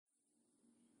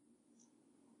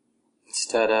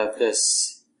Instead of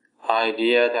this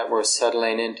idea that we're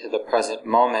settling into the present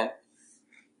moment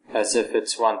as if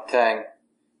it's one thing,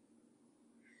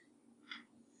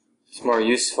 it's more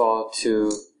useful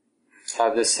to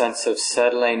have this sense of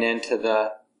settling into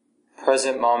the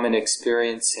present moment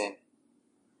experiencing.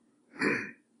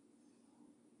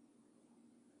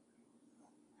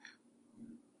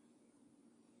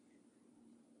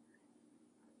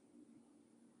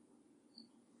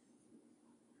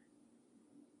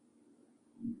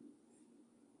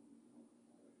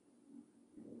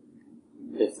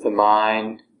 If the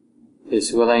mind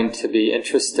is willing to be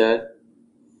interested,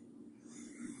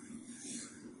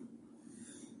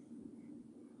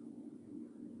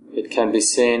 it can be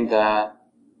seen that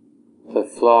the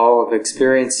flow of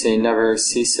experiencing never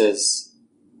ceases.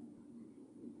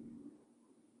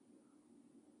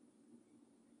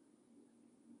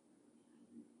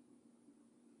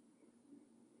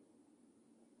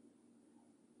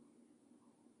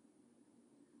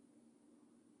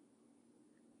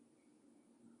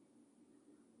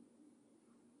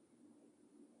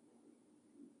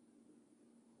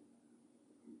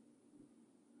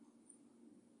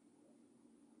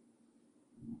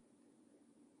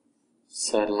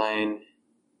 Settling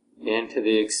into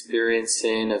the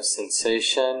experiencing of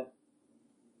sensation,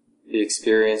 the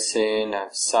experiencing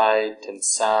of sight and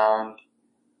sound,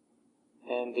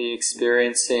 and the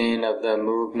experiencing of the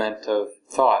movement of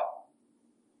thought.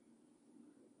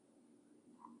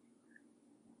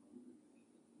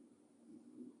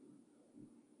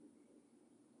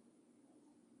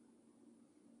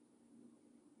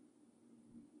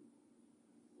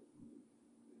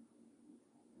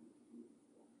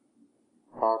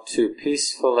 How to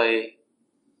peacefully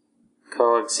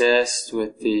coexist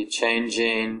with the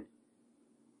changing,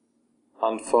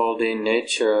 unfolding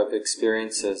nature of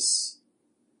experiences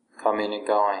coming and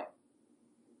going.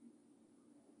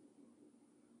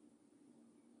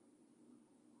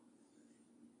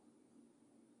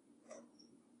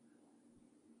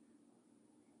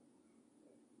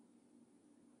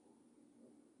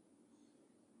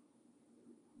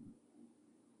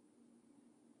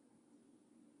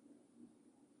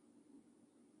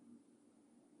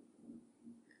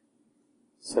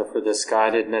 So for this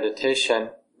guided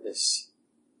meditation, this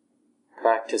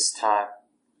practice time,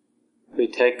 we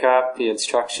take up the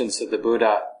instructions of the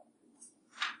Buddha,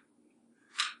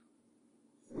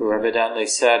 who evidently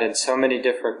said in so many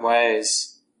different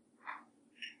ways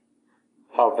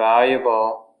how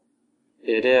valuable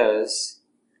it is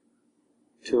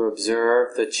to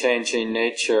observe the changing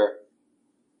nature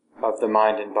of the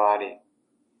mind and body.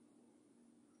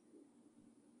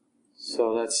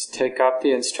 So let's take up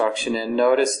the instruction and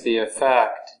notice the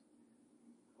effect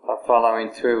of following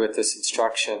through with this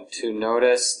instruction, to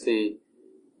notice the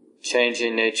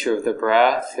changing nature of the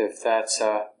breath, if that's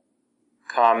a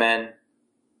common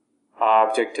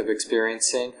object of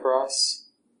experiencing for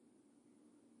us,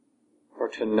 or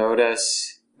to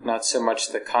notice not so much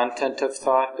the content of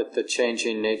thought, but the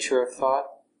changing nature of thought,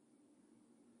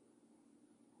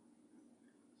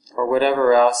 or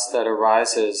whatever else that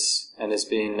arises and is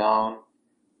being known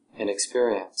in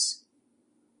experience.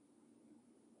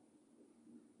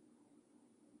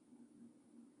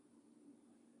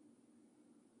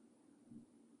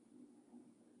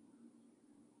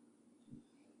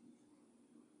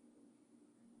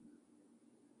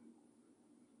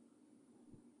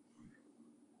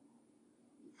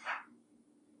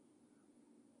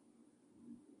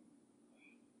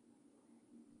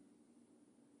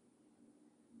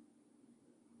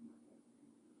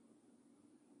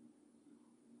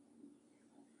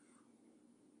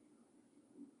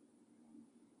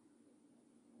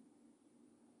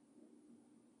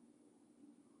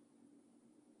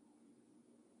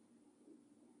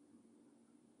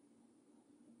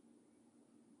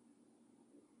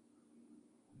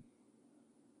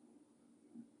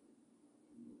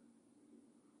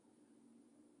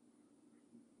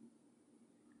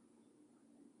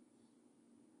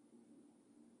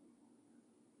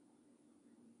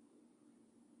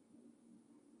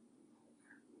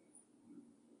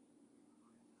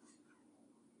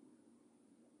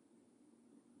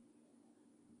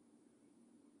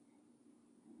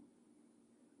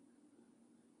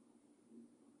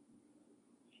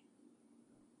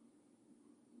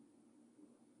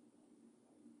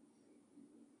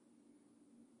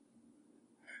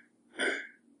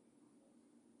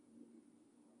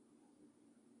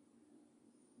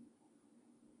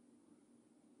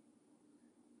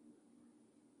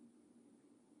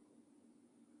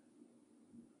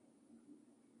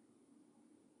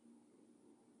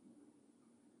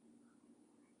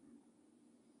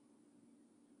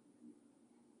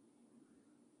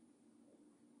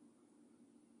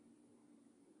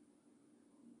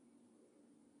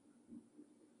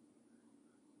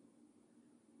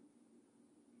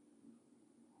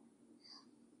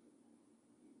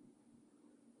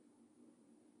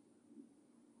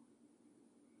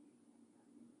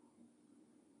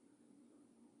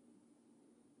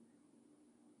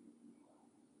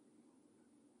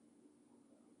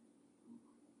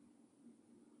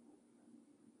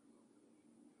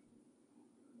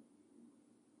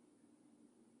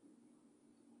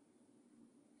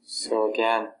 So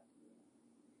again,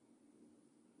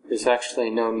 there's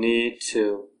actually no need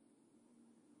to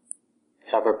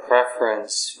have a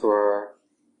preference for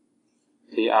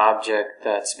the object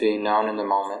that's being known in the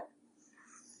moment.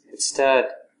 Instead,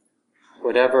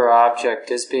 whatever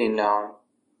object is being known,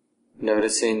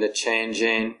 noticing the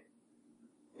changing,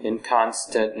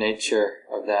 inconstant nature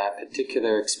of that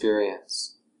particular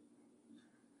experience.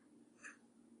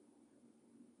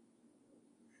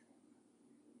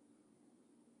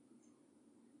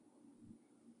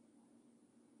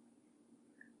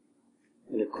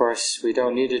 And of course, we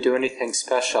don't need to do anything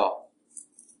special.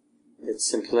 It's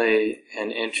simply an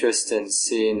interest in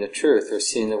seeing the truth or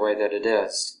seeing the way that it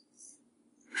is.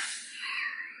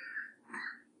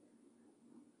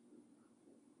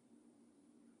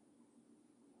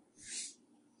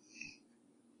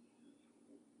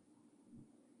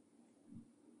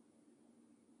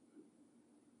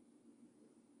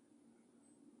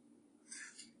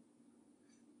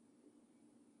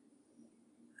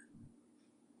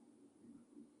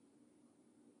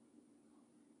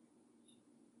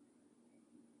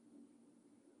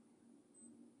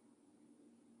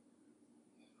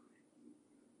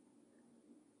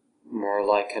 More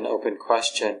like an open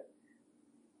question.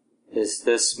 Is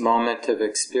this moment of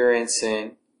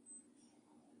experiencing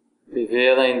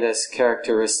revealing this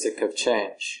characteristic of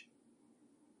change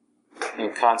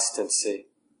and constancy?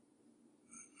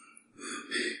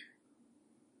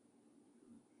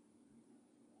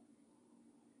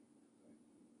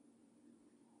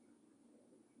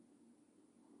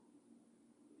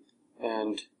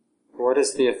 And what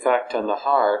is the effect on the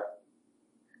heart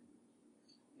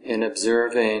in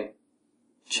observing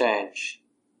change,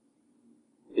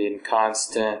 the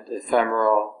inconstant,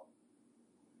 ephemeral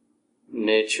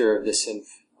nature of this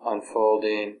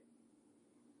unfolding,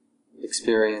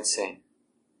 experiencing?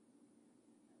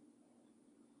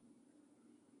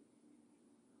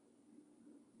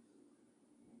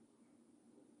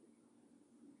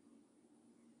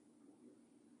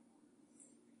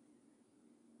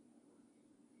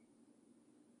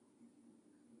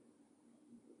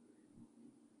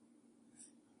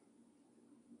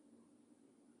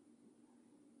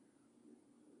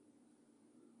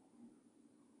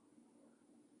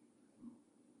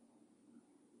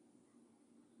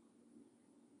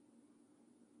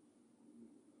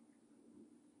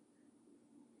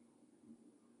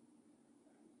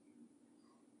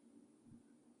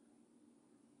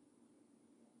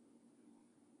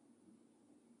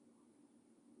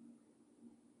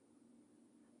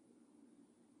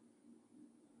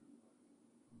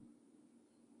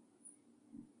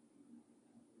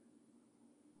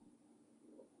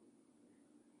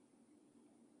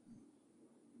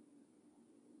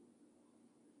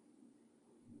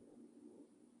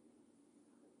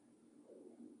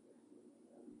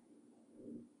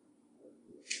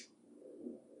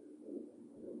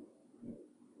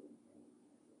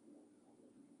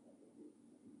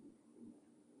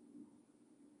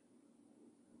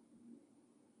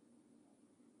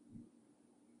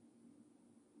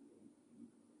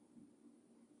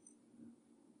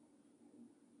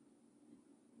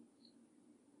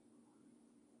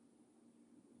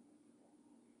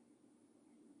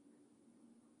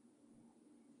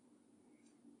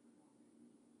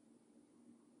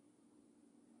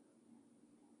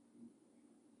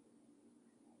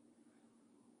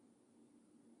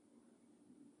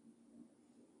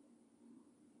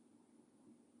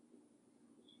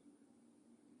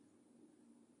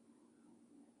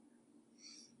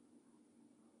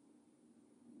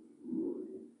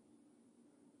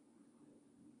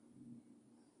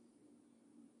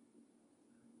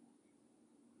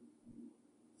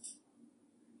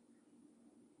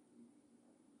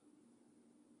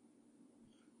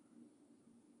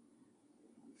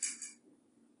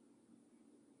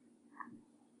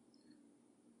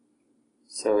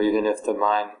 So even if the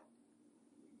mind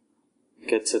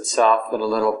gets itself in a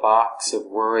little box of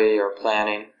worry or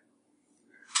planning,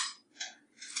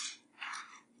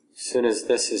 as soon as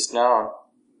this is known,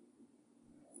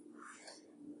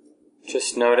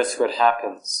 just notice what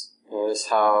happens. Notice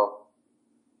how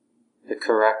the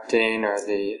correcting or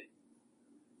the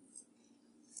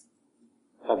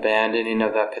abandoning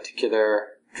of that particular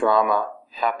drama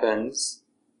happens.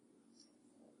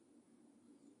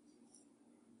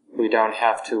 We don't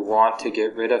have to want to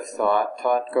get rid of thought.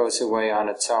 Thought goes away on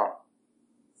its own.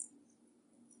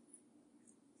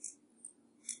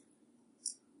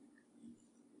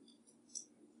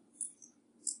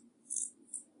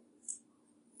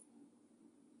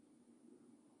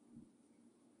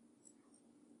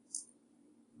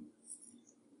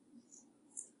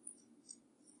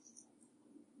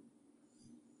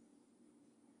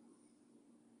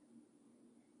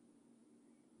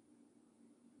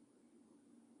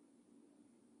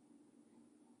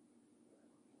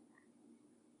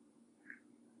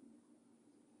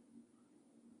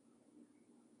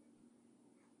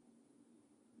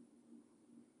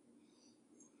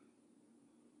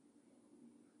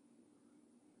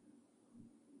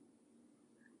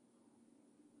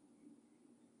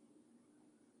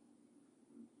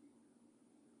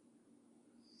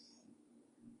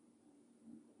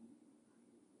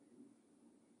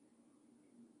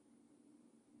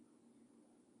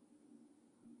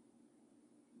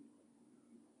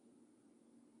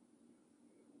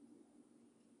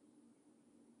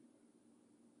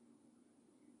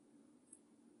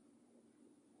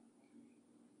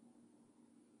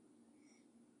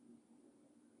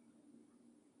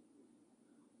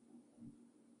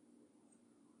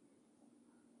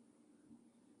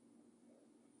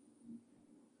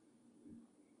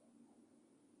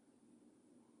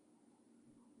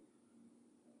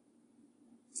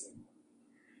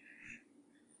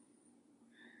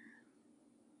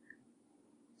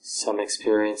 Some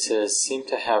experiences seem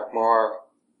to have more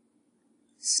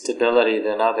stability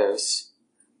than others.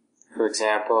 For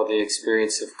example, the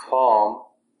experience of calm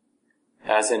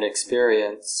as an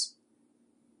experience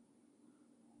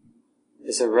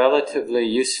is a relatively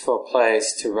useful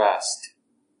place to rest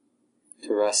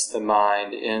the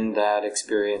mind in that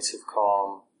experience of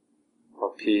calm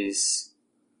or peace.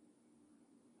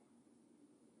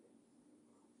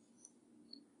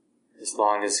 As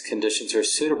long as conditions are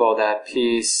suitable, that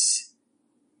peace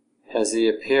has the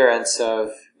appearance of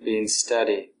being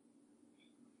steady,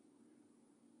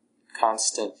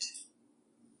 constant.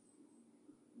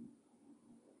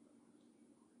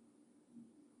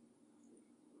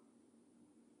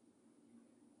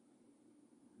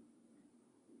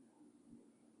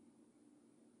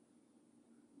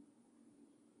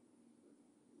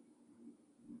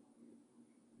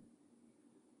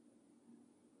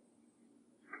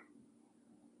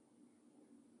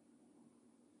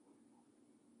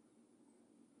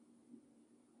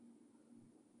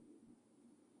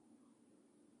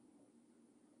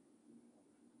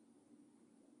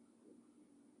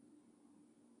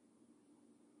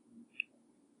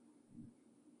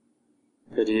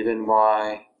 But even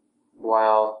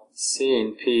while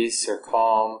seeing peace or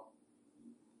calm,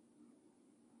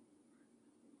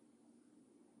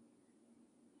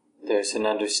 there's an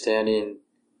understanding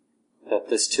that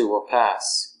this too will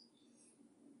pass.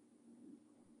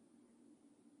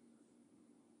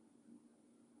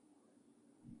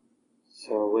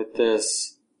 So with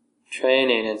this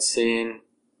training and seeing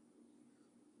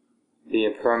the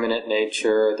impermanent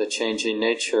nature, the changing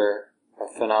nature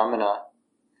of phenomena,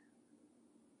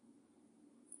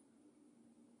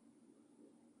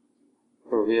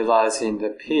 we're realizing the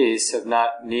peace of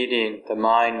the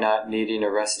mind not needing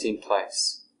a resting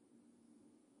place.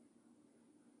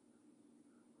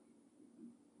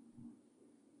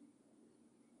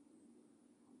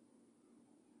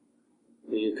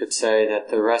 You could say that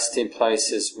the resting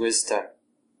place is wisdom.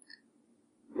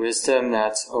 Wisdom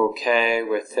that's okay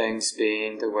with things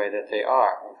being the way that they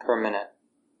are, impermanent.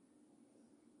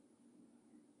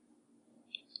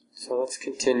 So let's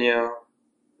continue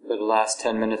for the last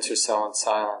 10 minutes or so in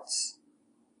silence.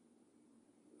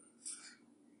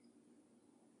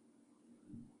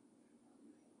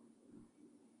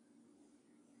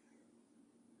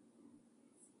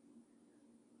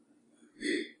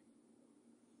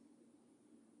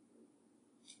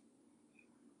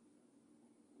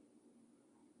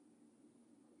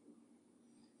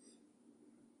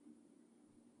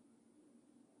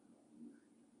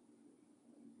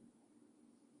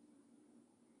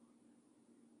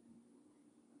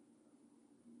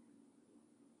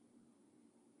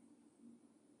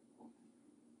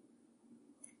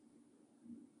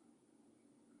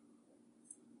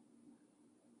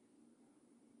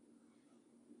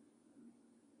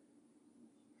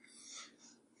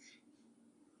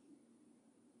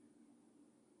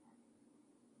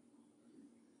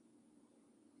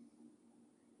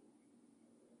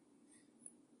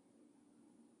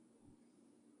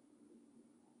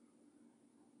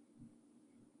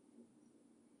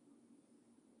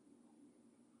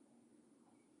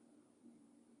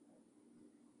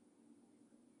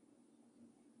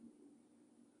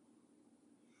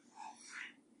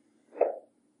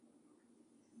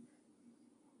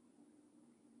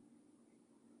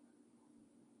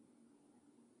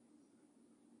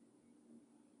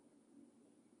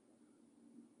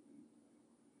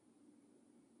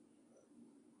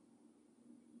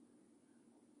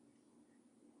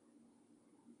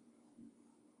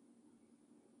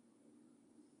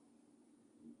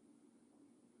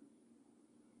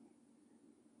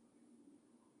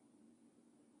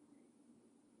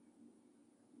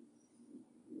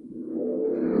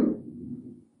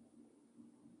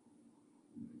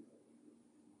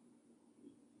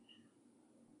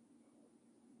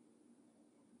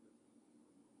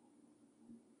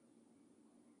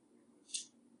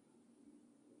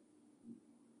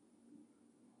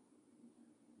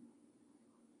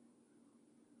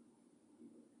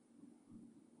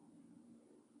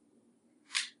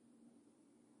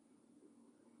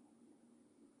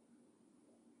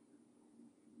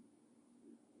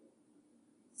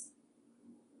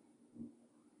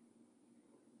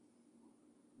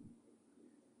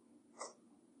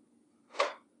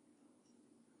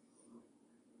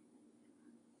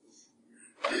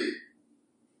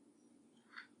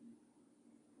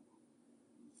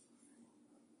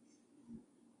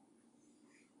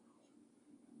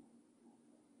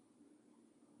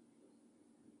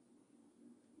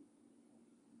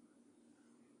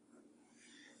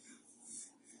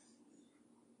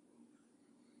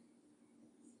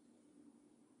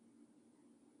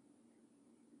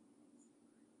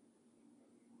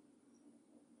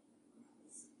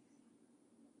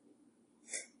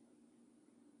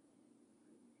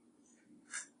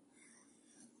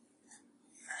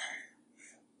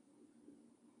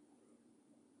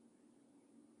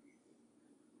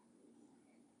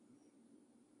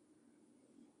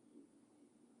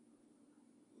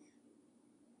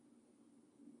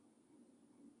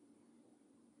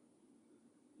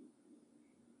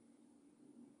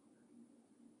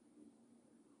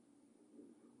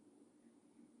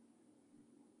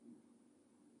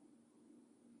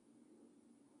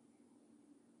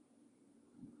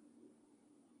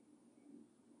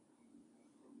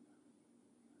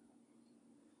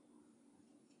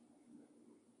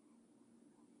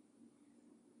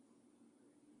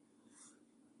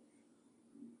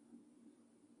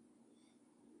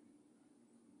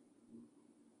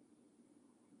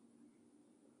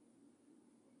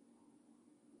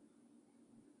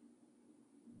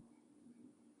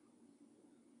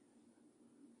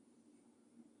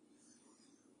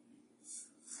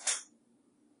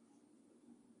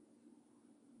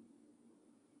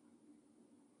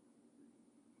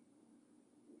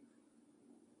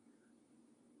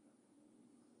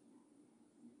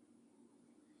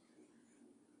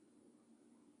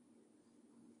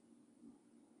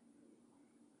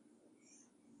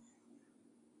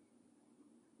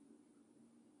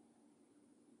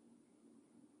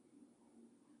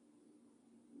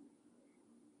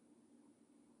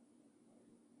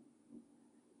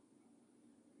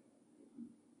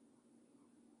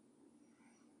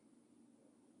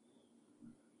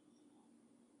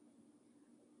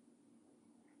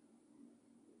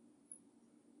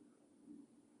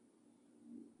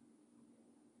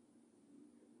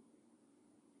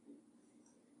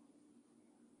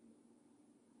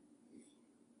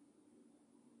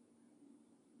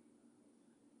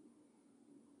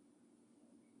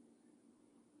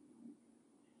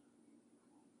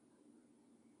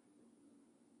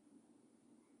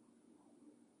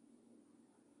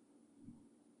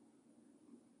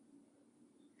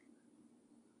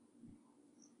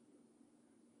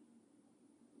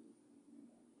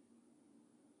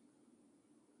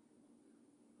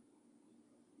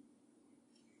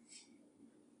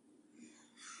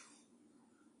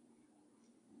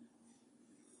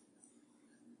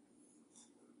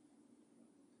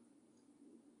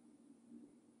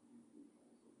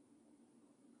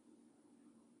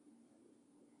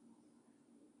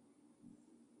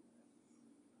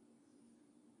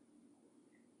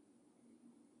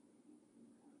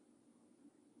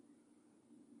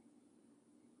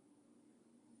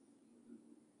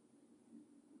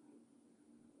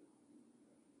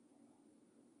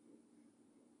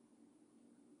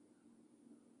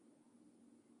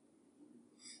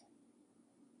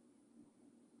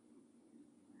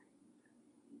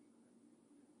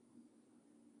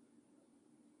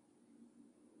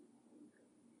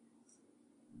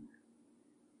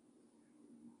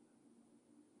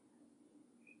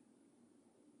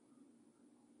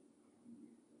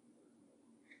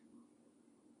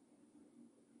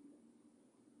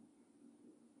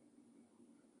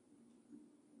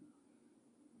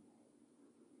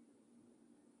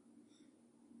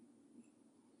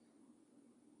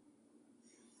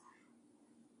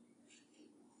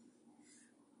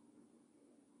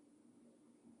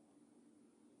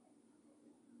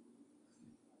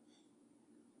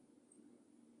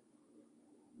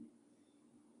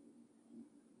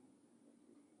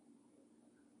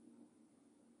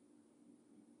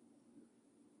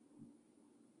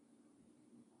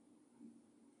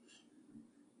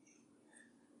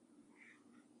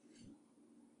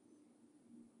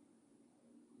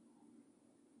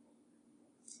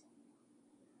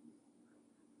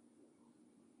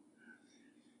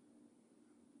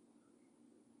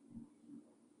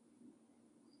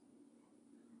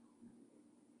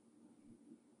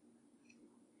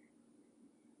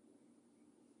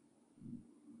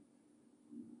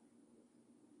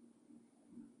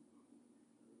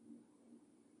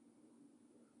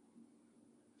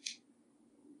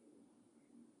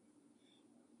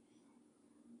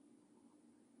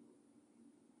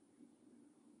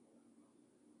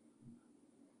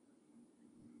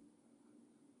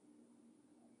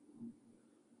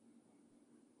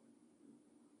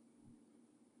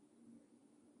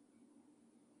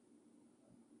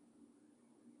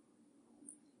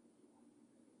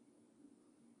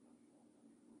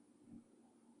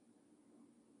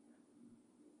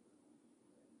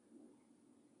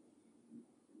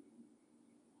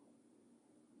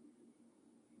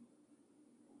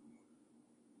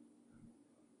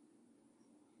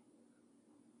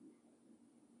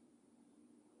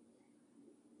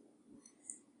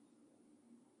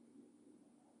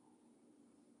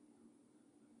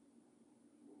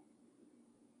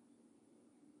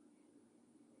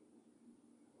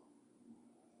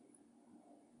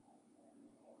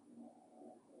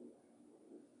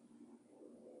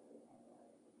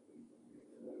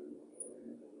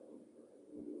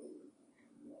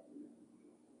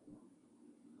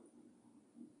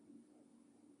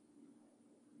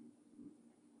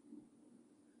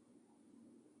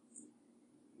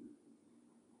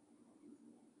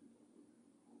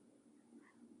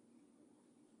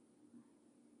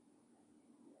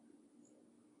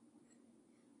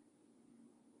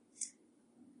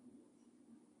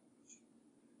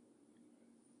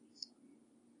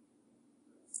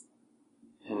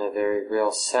 in a very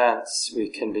real sense, we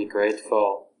can be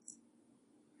grateful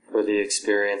for the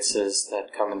experiences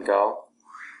that come and go,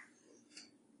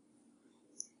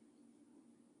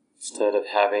 instead of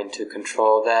having to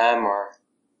control them or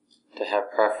to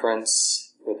have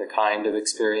preference for the kind of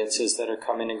experiences that are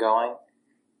coming and going.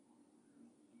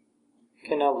 We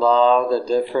can allow the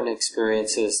different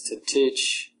experiences to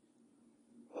teach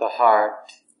the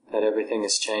heart that everything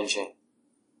is changing.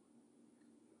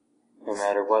 No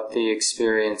matter what the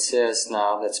experience is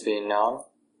now that's being known,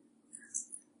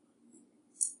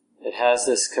 it has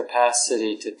this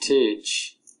capacity to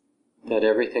teach that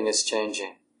everything is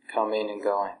changing, coming and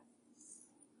going.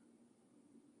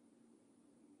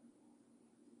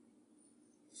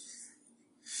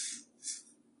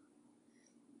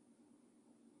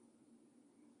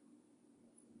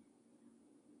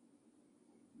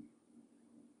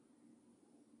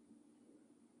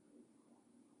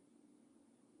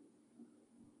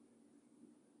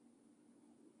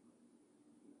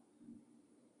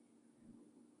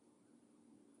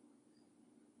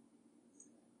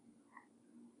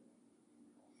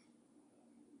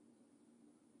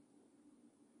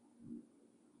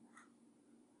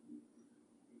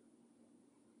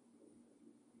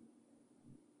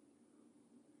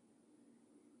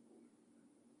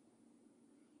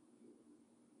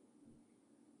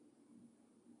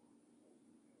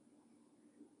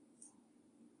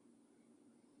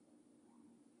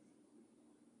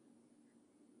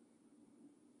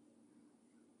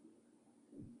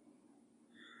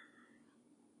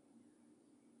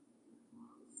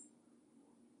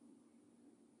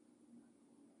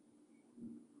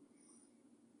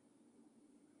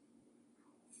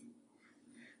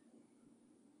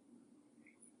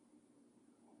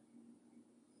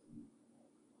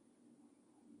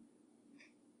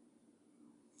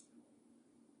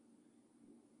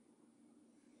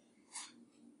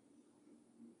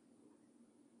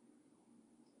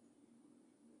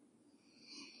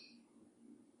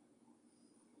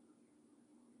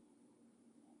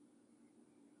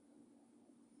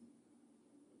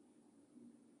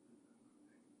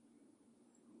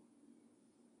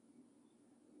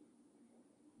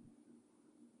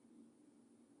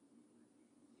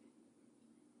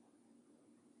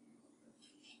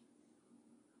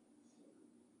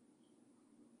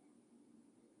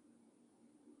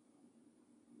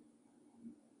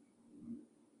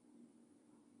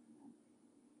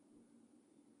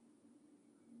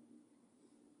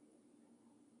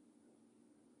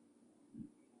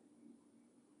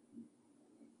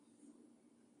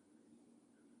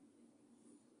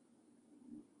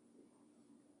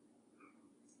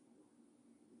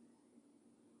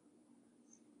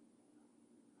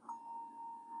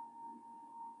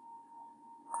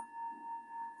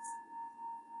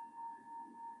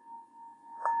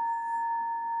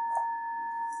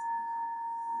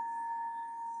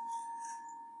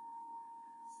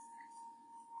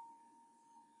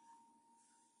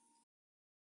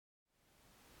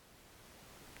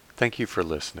 Thank you for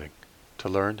listening. To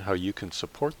learn how you can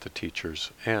support the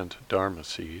teachers and Dharma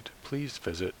Seed, please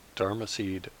visit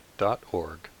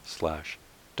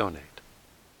dharmaseed.org/donate.